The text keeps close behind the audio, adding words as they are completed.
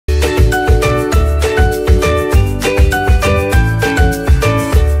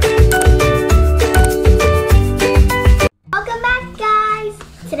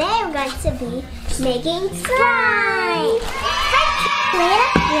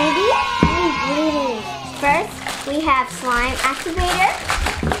We have slime activator.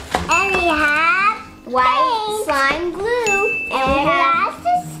 And we have White slime glue. And we have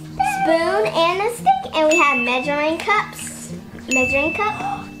spoon and a stick. And we have measuring cups. Measuring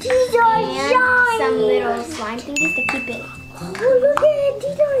cup. These are and shiny. some little slime thingies to keep it. Oh, look at it.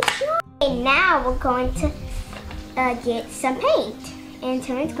 These are shiny. And now we're going to get some paint. And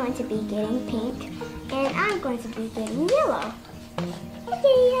Tony's going to be getting pink. And I'm going to be getting yellow.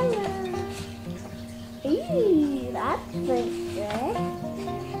 Okay, yellow. Ooh, that's pretty good.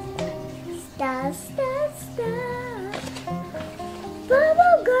 Star, star, star.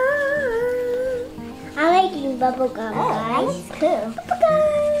 Bubble gum. I'm making bubble gum, guys. That's cool. Bubble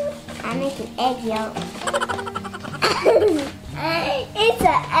gum. I'm making egg yolk. It's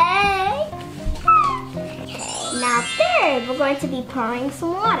an egg. Now third, we're going to be pouring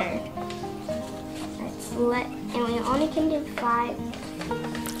some water. And we only can do 5.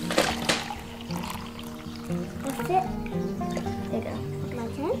 That's it. There you go. My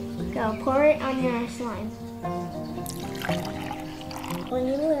turn? Go, pour it on your slime. On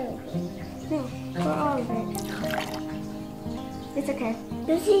your little. No, pour all of it. It's okay.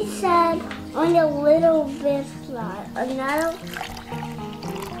 Lucy said on a little bit slide. Another.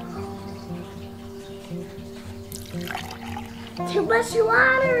 Too much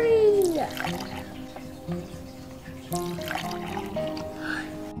watering.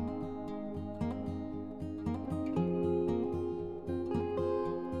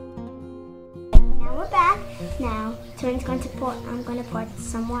 Now we're back. Now, Tony's going to pour, I'm going to pour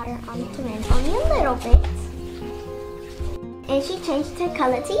some water on Tony, only a little bit. And she changed her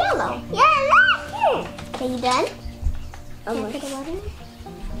color to yellow. Yeah, look. Okay, you done? Can I Almost. put the water in?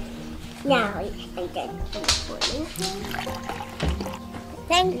 Now I'm done. For you.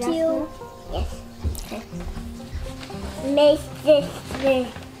 Thank Is that you. full? Yes. Okay. Make this. Make.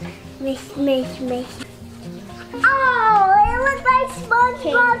 Oh, it looks like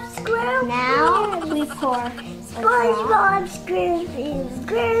SpongeBob SquarePants. Now we pour SpongeBob SquarePants.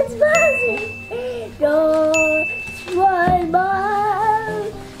 SquarePants. No,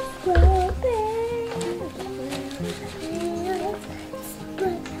 SpongeBob SquarePants.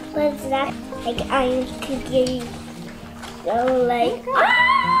 What's that? Like iron cookie. So like. Ah!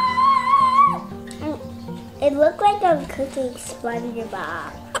 It looked like I'm cooking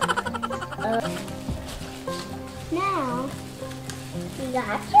SpongeBob. Now, We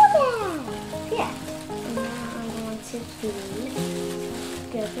got sugar. yeah. And now I'm going to be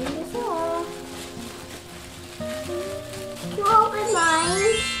scooping this off. You open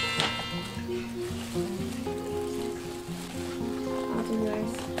mine. I'll do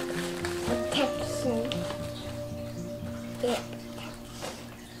yours. Protection. Yeah.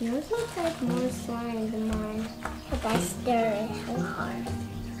 Yours looks like more slime than mine. If I stir it so hard.